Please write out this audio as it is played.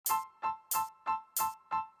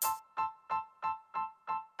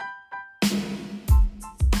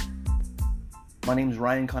My name is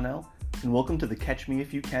Ryan Connell, and welcome to the Catch Me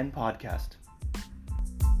If You Can podcast.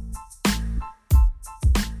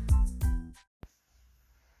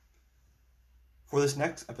 For this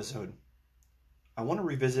next episode, I want to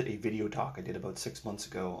revisit a video talk I did about 6 months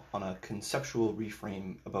ago on a conceptual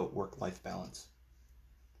reframe about work-life balance.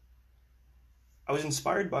 I was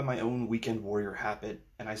inspired by my own weekend warrior habit,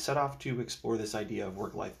 and I set off to explore this idea of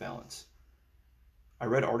work-life balance. I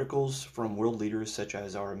read articles from world leaders such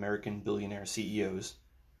as our American billionaire CEOs,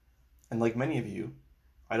 and like many of you,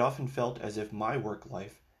 I'd often felt as if my work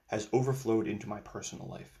life has overflowed into my personal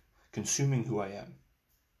life, consuming who I am.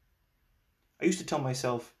 I used to tell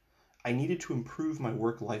myself I needed to improve my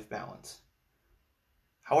work-life balance.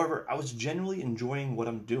 However, I was generally enjoying what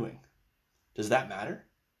I'm doing. Does that matter?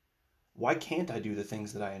 Why can't I do the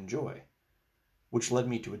things that I enjoy? Which led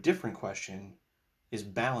me to a different question: is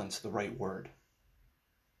balance the right word?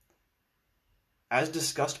 As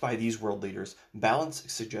discussed by these world leaders, balance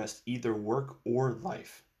suggests either work or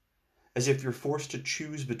life, as if you're forced to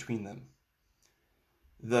choose between them.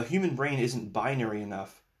 The human brain isn't binary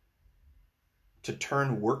enough to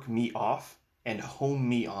turn work me off and home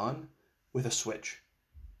me on with a switch.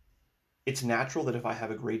 It's natural that if I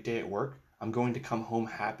have a great day at work, I'm going to come home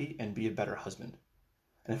happy and be a better husband.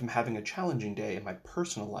 And if I'm having a challenging day in my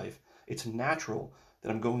personal life, it's natural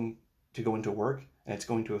that I'm going to go into work and it's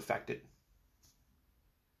going to affect it.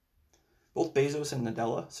 Both Bezos and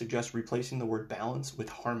Nadella suggest replacing the word balance with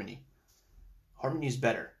harmony. Harmony is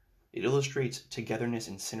better. It illustrates togetherness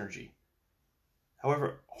and synergy.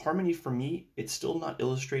 However, harmony for me, it's still not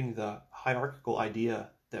illustrating the hierarchical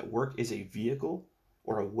idea that work is a vehicle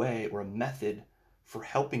or a way or a method for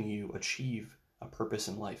helping you achieve a purpose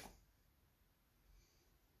in life.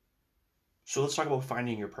 So let's talk about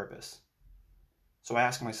finding your purpose. So I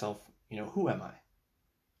ask myself, who am I?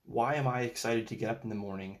 Why am I excited to get up in the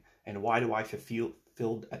morning? And why do I feel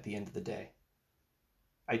fulfilled at the end of the day?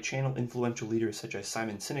 I channel influential leaders such as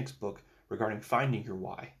Simon Sinek's book regarding finding your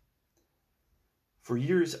why. For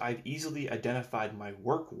years, I've easily identified my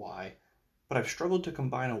work why, but I've struggled to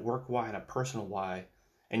combine a work why and a personal why.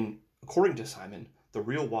 And according to Simon, the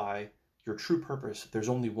real why, your true purpose, there's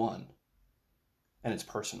only one, and it's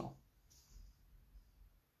personal.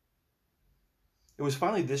 It was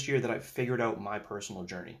finally this year that I figured out my personal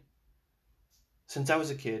journey. Since I was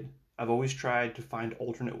a kid, I've always tried to find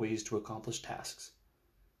alternate ways to accomplish tasks.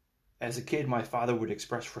 As a kid, my father would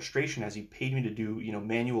express frustration as he paid me to do,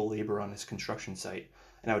 manual labor on his construction site,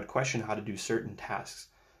 and I would question how to do certain tasks.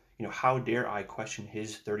 How dare I question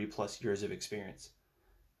his 30 plus years of experience?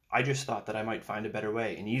 I just thought that I might find a better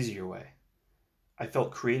way, an easier way. I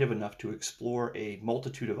felt creative enough to explore a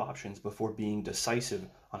multitude of options before being decisive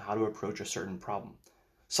on how to approach a certain problem,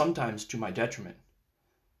 sometimes to my detriment.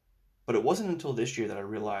 But it wasn't until this year that I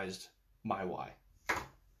realized my why.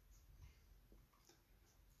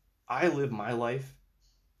 I live my life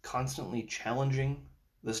constantly challenging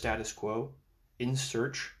the status quo in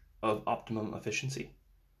search of optimum efficiency.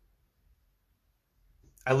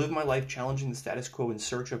 I live my life challenging the status quo in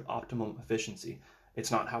search of optimum efficiency.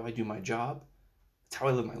 It's not how I do my job, it's how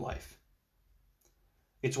I live my life.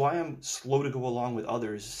 It's why I'm slow to go along with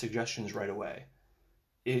others' suggestions right away.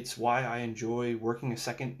 It's why I enjoy working a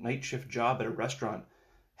second night shift job at a restaurant.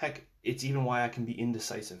 Heck, it's even why I can be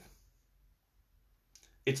indecisive.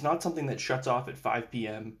 It's not something that shuts off at 5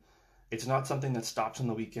 p.m. It's not something that stops on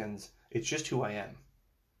the weekends. It's just who I am.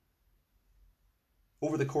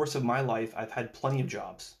 Over the course of my life, I've had plenty of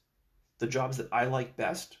jobs. The jobs that I like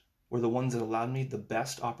best were the ones that allowed me the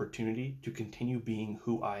best opportunity to continue being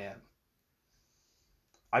who I am.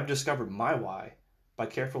 I've discovered my why by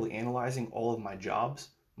carefully analyzing all of my jobs,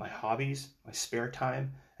 my hobbies, my spare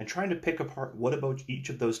time, and trying to pick apart what about each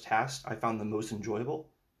of those tasks I found the most enjoyable.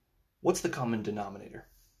 What's the common denominator?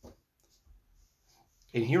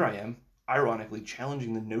 And here I am, ironically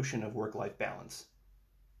challenging the notion of work-life balance.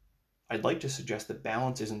 I'd like to suggest that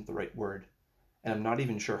balance isn't the right word, and I'm not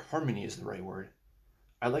even sure harmony is the right word.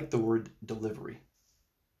 I like the word delivery.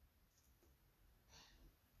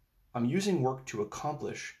 I'm using work to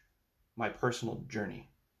accomplish my personal journey.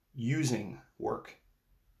 Using work.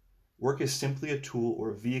 Work is simply a tool or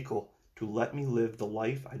a vehicle to let me live the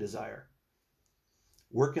life I desire.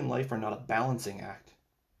 Work and life are not a balancing act.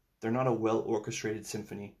 They're not a well-orchestrated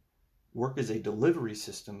symphony. Work is a delivery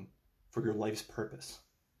system for your life's purpose.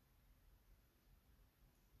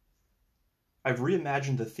 I've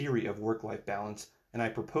reimagined the theory of work-life balance, and I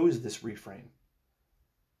propose this reframe.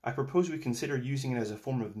 I propose we consider using it as a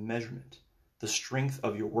form of measurement, the strength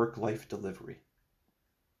of your work-life delivery.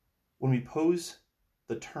 When we pose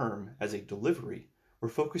the term as a delivery, we're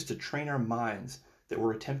focused to train our minds that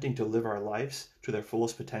we're attempting to live our lives to their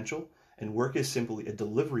fullest potential, and work is simply a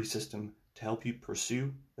delivery system to help you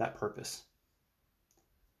pursue that purpose.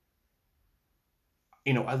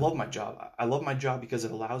 I love my job. I love my job because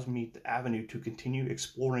it allows me the avenue to continue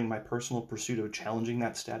exploring my personal pursuit of challenging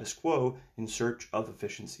that status quo in search of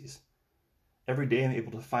efficiencies. Every day I'm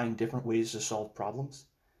able to find different ways to solve problems,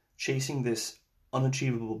 chasing this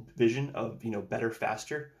unachievable vision of, better,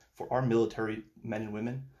 faster for our military men and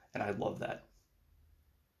women, and I love that.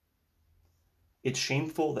 It's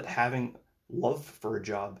shameful that having love for a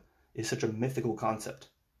job is such a mythical concept.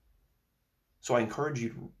 So I encourage you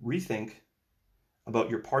to rethink about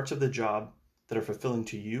your parts of the job that are fulfilling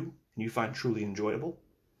to you and you find truly enjoyable.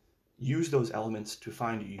 Use those elements to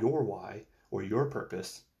find your why or your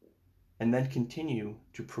purpose, and then continue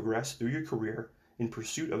to progress through your career in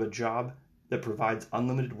pursuit of a job that provides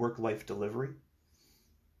unlimited work-life delivery.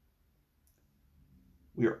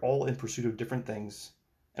 We are all in pursuit of different things,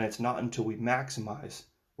 and it's not until we maximize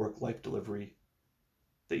work-life delivery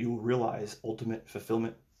that you will realize ultimate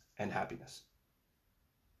fulfillment and happiness.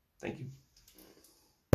 Thank you.